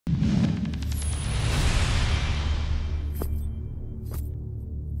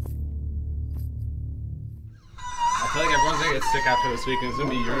gonna get sick after this week, and it's gonna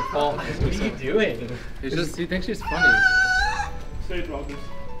be your fault. What are you doing? It's just he thinks she's funny. Say it, Rogers.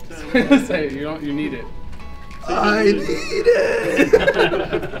 Say it. You need it. I need it.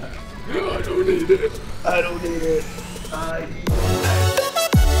 I don't need it. I don't need it. I need it.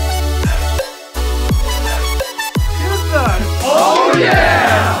 Houston! Oh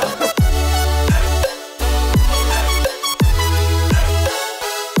yeah!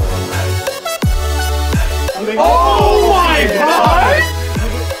 Oh my God!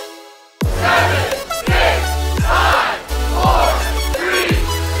 7, 6, 5, 4, 3, 2,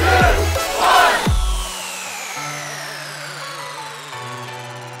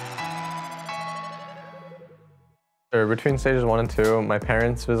 1. Between stages 1 and 2, my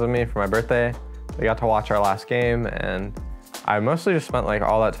parents visited me for my birthday. They got to watch our last game, and I mostly just spent like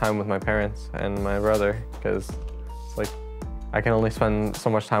all that time with my parents and my brother, because it's like I can only spend so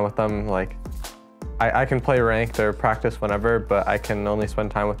much time with them. Like I can play ranked or practice whenever, but I can only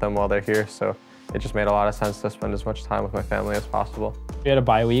spend time with them while they're here, so it just made a lot of sense to spend as much time with my family as possible. We had a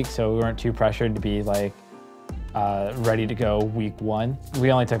bye week, so we weren't too pressured to be like ready to go week 1.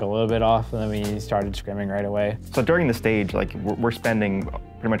 We only took a little bit off, and then we started scrimming right away. So during the stage, like we're spending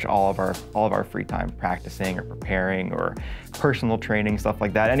pretty much all of our free time practicing or preparing or personal training, stuff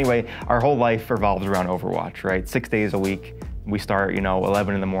like that. Anyway, our whole life revolves around Overwatch, right? 6 days a week. We start,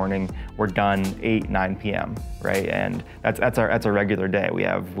 11 in the morning. We're done 8, 9 p.m. right? And that's our regular day. We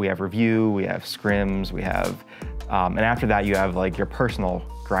have review, we have scrims, we have, and after that you have like your personal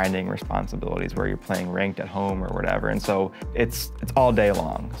grinding responsibilities where you're playing ranked at home or whatever. And so it's all day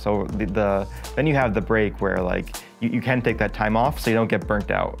long. So then you have the break where like you can take that time off so you don't get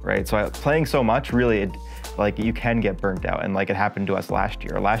burnt out, right? So playing so much, really, like you can get burnt out, and like it happened to us last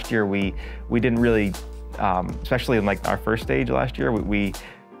year. Last year we didn't really. Especially in like our first stage last year, we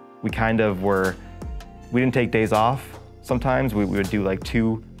kind of we didn't take days off. Sometimes we would do like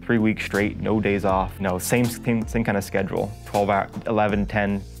 2-3 weeks straight, no days off. No, same kind of schedule, 11,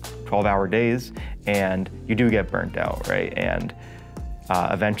 10, 12-hour days, and you do get burnt out, right? And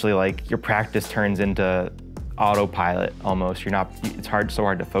eventually, like your practice turns into autopilot almost. It's so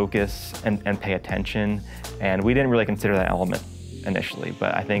hard to focus and pay attention, and we didn't really consider that element initially,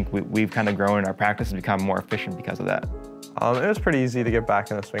 but I think we've kind of grown in our practice and become more efficient because of that. It was pretty easy to get back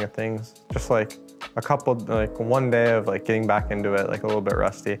in the swing of things. Just like one day of like getting back into it, like a little bit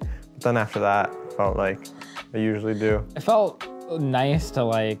rusty. But then after that, felt like I usually do. It felt nice to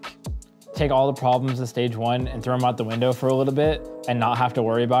like take all the problems of stage 1 and throw them out the window for a little bit and not have to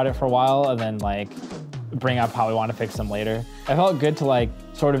worry about it for a while, and then like bring up how we want to fix them later. It felt good to like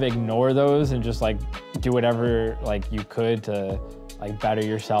sort of ignore those and just like do whatever like you could to like better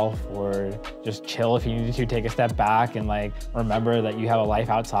yourself, or just chill if you needed to, take a step back and like remember that you have a life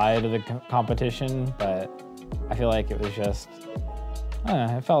outside of the competition. But I feel like it was just, I don't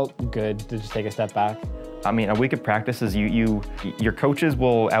know, it felt good to just take a step back. I mean, a week of practice is your coaches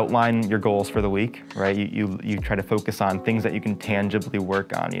will outline your goals for the week, right? You try to focus on things that you can tangibly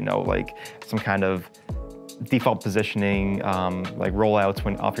work on, like some kind of default positioning, like rollouts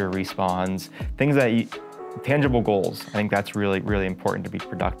off your respawns, things that tangible goals. I think that's really, really important to be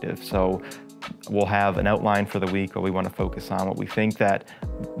productive. So we'll have an outline for the week, what we want to focus on, what we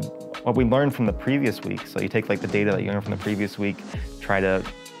learned from the previous week. So you take like the data that you learned from the previous week, try to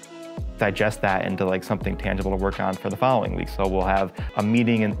digest that into like something tangible to work on for the following week. So we'll have a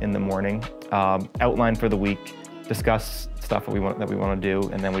meeting in the morning, outline for the week, discuss stuff that we want to do,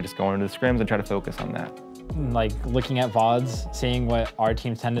 and then we just go into the scrims and try to focus on that. Like looking at VODs, seeing what our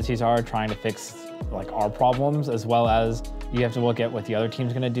team's tendencies are, trying to fix like our problems, as well as you have to look at what the other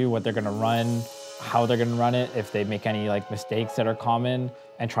team's gonna do, what they're gonna run, how they're gonna run it, if they make any like mistakes that are common,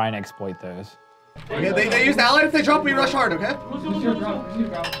 and try and exploit those. Okay, they use the ally. If they drop, we rush hard, okay?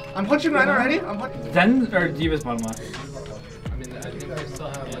 I'm punching right already. I'm punching. Zen or Diva's bottom left? I mean, I think they still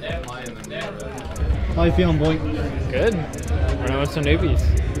have Fly in them. How you feeling, boy? Good. Running with some newbies.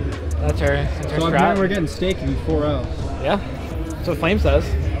 That's our So I'm hearing we're getting steak in 4 hours. Yeah, that's what Flame says.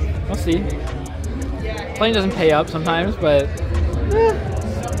 We'll see. Flame doesn't pay up sometimes, but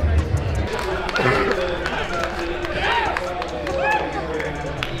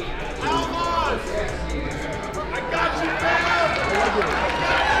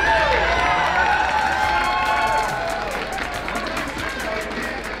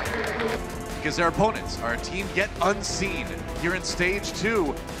because their opponents are a team yet unseen here in stage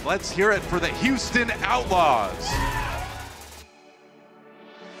 2. Let's hear it for the Houston Outlaws.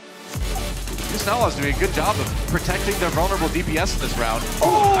 Houston Outlaws doing a good job of protecting their vulnerable DPS in this round.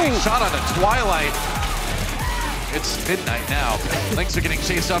 Oh! Nice shot on a Twilight. It's midnight now. Lynx are getting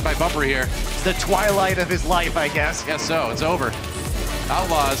chased down by Bumper here. It's the twilight of his life, I guess. Guess so, it's over.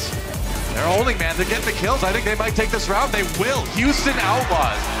 Outlaws, they're holding, man. They're getting the kills. I think they might take this round. They will. Houston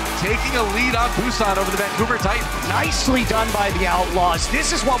Outlaws taking a lead on Busan over the Vancouver Titans. Nicely done by the Outlaws.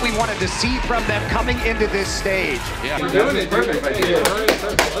 This is what we wanted to see from them coming into this stage. Yeah. We're doing it. Perfect. Let's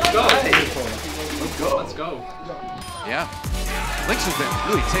go. Let's go. Let's go. Yeah. Lynx has been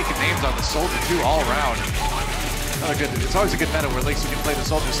really taking names on the Soldier too all around. It's always a good meta where Lynx can play the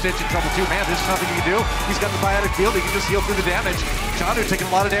Soldier. Stitch in trouble too. Man, there's nothing you can do. He's got the biotic field. He can just heal through the damage. Janu taking a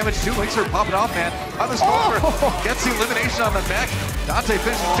lot of damage too. Lynx are popping off, man. On the Scorcher. Gets the elimination on the mech. Dante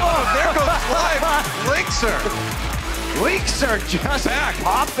finishes. There goes Slime. Lynxer just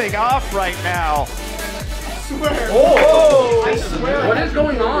popping off right now. Oh! I swear. What is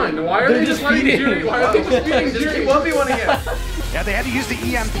going on? Why are they just beating Jerry? Why are they just beating Jerry? 1v1 again. Yeah, they had to use the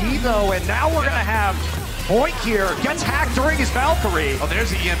EMP though, and now we're gonna have Boink here. Gets hacked during his Valkyrie. Oh, there's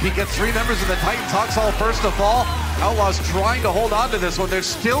the EMP. Gets 3 members of the Titans. Hawksall first to fall. Outlaws trying to hold on to this one. They're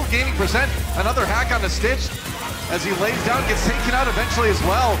still gaining percent. Another hack on the Stitch. As he lays down, gets taken out eventually as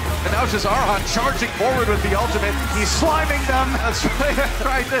well. And now it's just Arhan charging forward with the ultimate. He's sliming them. That's right,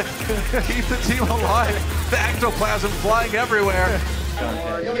 trying to keep the team alive. The ectoplasm flying everywhere.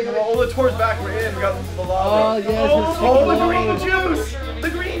 Roll the towards back. We're in. We got the lava. Oh, yes. Oh, the green juice. The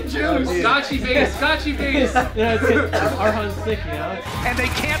green juice. Scotchy base. Scotchy base. Yeah, it's Arhan's sick, you know? And they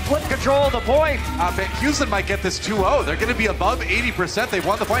can't flip control of the point. But Houston might get this 2-0. They're going to be above 80%. They've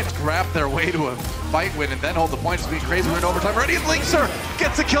won the points, grab their way to a fight win, and then hold the points. It's being crazy. We're in overtime already. And Lynxer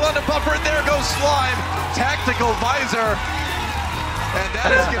gets a kill on the Bumper, and there goes Slime. Tactical visor. And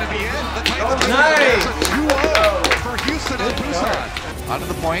that is going to be it. The Titans nice. 2-0 for Houston and Busan. Onto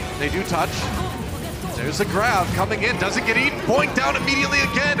the point. They do touch. There's a grab coming in. Doesn't get eaten. Point down immediately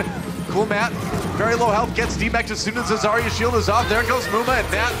again. Cool Matt. Very low health. Gets debacked as soon as Azaria's shield is off. There goes Muma, and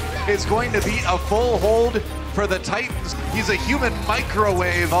that is going to be a full hold for the Titans. He's a human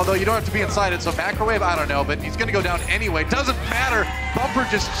microwave, although you don't have to be inside it. So macrowave, I don't know, but he's going to go down anyway. Doesn't matter. Bumper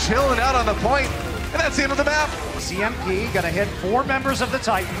just chilling out on the point. And that's the end of the map. CMP gonna hit 4 members of the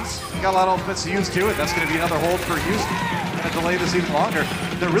Titans. Got a lot of ultimates to use too, and that's gonna be another hold for Houston. Gonna delay this even longer.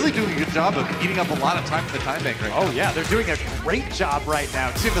 They're really doing a good job of eating up a lot of time in the time bank right now. Oh yeah, they're doing a great job right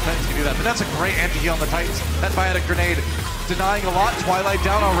now. See if the Titans can do that, but that's a great anti-heal on the Titans. That biotic grenade denying a lot. Twilight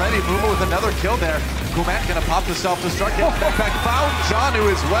down already. Muma with another kill there. Kumat gonna pop the self-destruct. In fact, found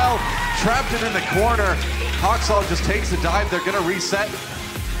Janu as well. Trapped it in the corner. Hawksall just takes the dive. They're gonna reset.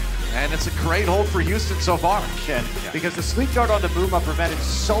 And it's a great hold for Houston so far. Because the sleep guard on the Muma prevented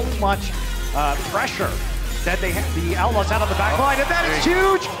so much pressure that the Outlaws had on the back line, and that is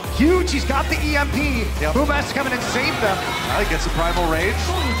huge! Huge, he's got the EMP. Muma has to come in and save them. He gets a primal rage.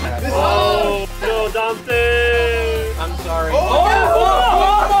 Oh, no, Dante! I'm sorry. What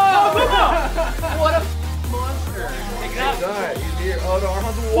a monster. Oh, no,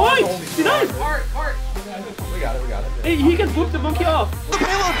 Arhan's Why? He died! Heart. We got it. Hey, he can flip the monkey off. The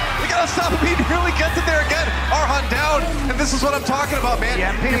payload! We gotta stop him. He nearly gets it there again. Arhan down, and this is what I'm talking about, man.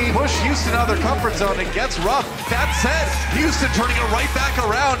 You push Houston out of their comfort zone. It gets rough. That said, Houston turning it right back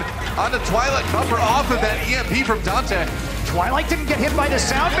around onto Twilight. Bumper off of that EMP from Dante. Twilight didn't get hit by the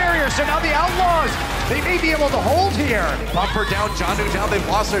sound barrier, so now the Outlaws, they may be able to hold here. Bumper down, Janu down. They've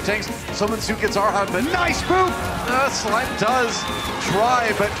lost their tanks. Someone Sue gets Arhan, but nice boot. Slime does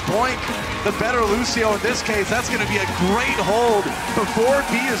try, but Boink, the better Lucio in this case. That's going to be a great hold before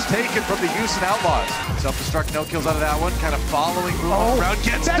B is taken from the Houston Outlaws. Self-destruct, no kills out of that one. Kind of following move around.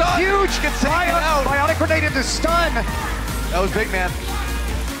 Gets that's done. Huge. Gets taken out. Bionic grenade into stun. That was big, man.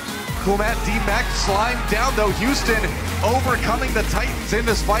 Cool Matt, D-Mac, Slime down though. Houston overcoming the Titans in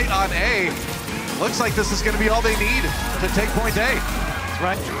this fight on A. Looks like this is going to be all they need to take point A. That's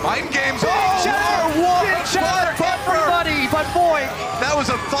right. Mind games. Shatter everybody but Boink. That was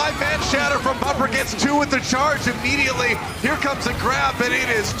a 5-man shatter from Bumper. Gets 2 with the charge immediately. Here comes a grab, but it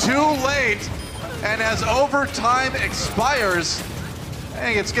is too late. And as overtime expires, I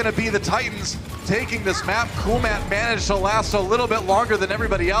think it's going to be the Titans taking this map. Cool Matt managed to last a little bit longer than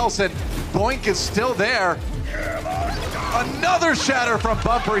everybody else, and Boink is still there. Another shatter from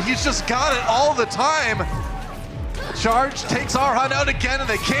Bumper. He's just got it all the time. Charge takes Arhan out again, and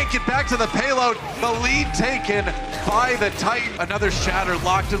they can't get back to the payload. The lead taken by the Titan. Another shatter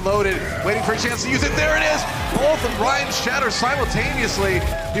locked and loaded, waiting for a chance to use it. There it is. Both of Ryan's shatters simultaneously.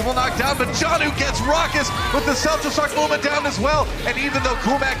 He will knock down, but Janu gets Raucous with the self-destruct movement down as well. And even though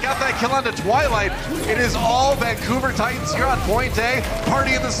Kumak got that kill onto Twilight, it is all Vancouver Titans here on point A.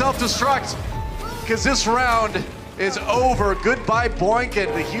 Party in the self-destruct, because this round is over. Goodbye, Boink,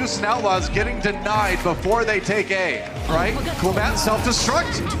 and the Houston Outlaws getting denied before they take A, right? Clement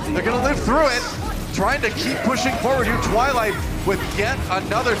self-destruct. They're gonna live through it. Trying to keep pushing forward here. Twilight with yet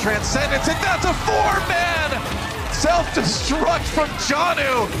another Transcendence, and that's a 4-man self-destruct from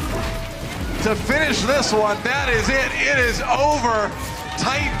Janu to finish this one. That is it. It is over.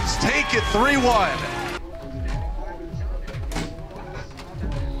 Titans take it 3-1.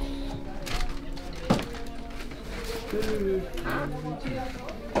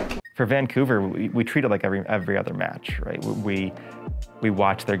 For Vancouver, we treat it like every other match, right? We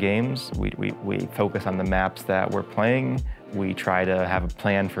watch their games, we focus on the maps that we're playing, we try to have a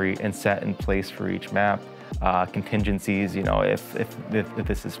plan for and set in place for each map. Contingencies, you know, if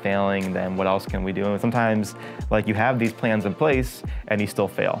this is failing, then what else can we do? And sometimes, like, you have these plans in place and you still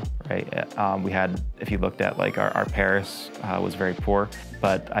fail, right? We had, if you looked at like our Paris was very poor,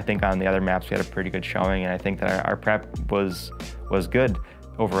 but I think on the other maps we had a pretty good showing, and I think that our prep was good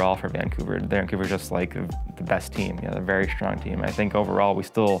overall for Vancouver. Vancouver's just like the best team, you know, a very strong team. I think overall we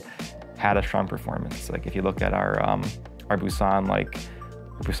still had a strong performance. Like if you look at our Busan, like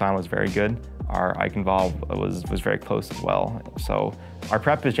Busan was very good. Our Eichenwald was very close as well. So our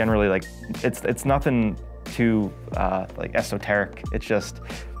prep is generally like, it's nothing too like esoteric. It's just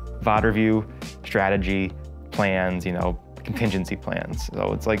VOD review, strategy, plans, you know, contingency plans.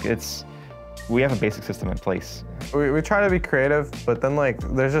 So it's like, we have a basic system in place. We try to be creative, but then like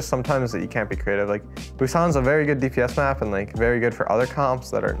there's just sometimes that you can't be creative. Like Busan's a very good DPS map and like very good for other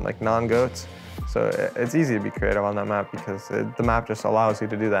comps that are like non-GOATs. So it's easy to be creative on that map because the map just allows you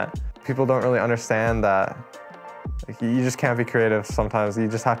to do that. People don't really understand that like, you just can't be creative sometimes. You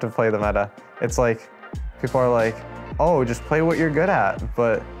just have to play the meta. It's like people are like, oh, just play what you're good at,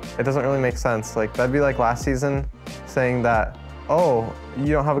 but it doesn't really make sense. Like that'd be like last season saying that, oh, you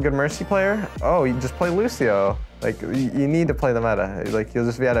don't have a good Mercy player? Oh, you just play Lucio. Like, you need to play the meta. Like, you'll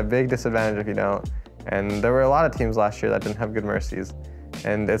just be at a big disadvantage if you don't. And there were a lot of teams last year that didn't have good Mercies.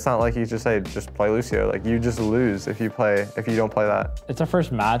 And it's not like you just say, just play Lucio. Like, you just lose if you don't play that. It's our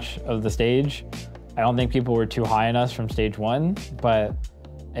first match of the stage. I don't think people were too high on us from stage 1, but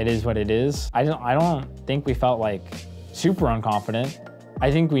it is what it is. I don't think we felt like super unconfident. I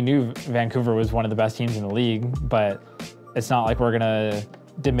think we knew Vancouver was one of the best teams in the league, but it's not like we're gonna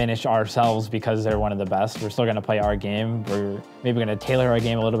diminish ourselves because they're one of the best. We're still gonna play our game. We're maybe gonna tailor our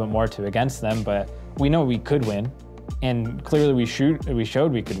game a little bit more to against them, but we know we could win. And clearly we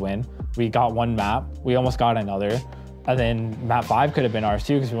showed we could win. We got one map, we almost got another. And then map 5 could have been ours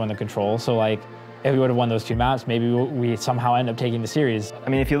too because we won the control. So like, if we would have won those 2 maps, maybe we somehow end up taking the series. I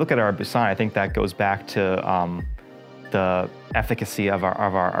mean, if you look at our Busan, I think that goes back to the efficacy of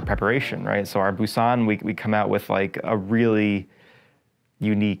our preparation, right? So our Busan, we come out with like a really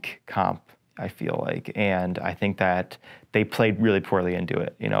unique comp, I feel like, and I think that they played really poorly into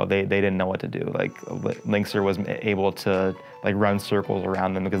it. You know, they didn't know what to do. Like Linkser was able to like run circles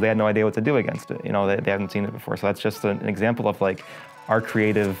around them because they had no idea what to do against it. You know, they hadn't seen it before. So that's just an example of like our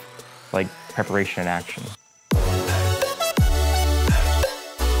creative like preparation in action.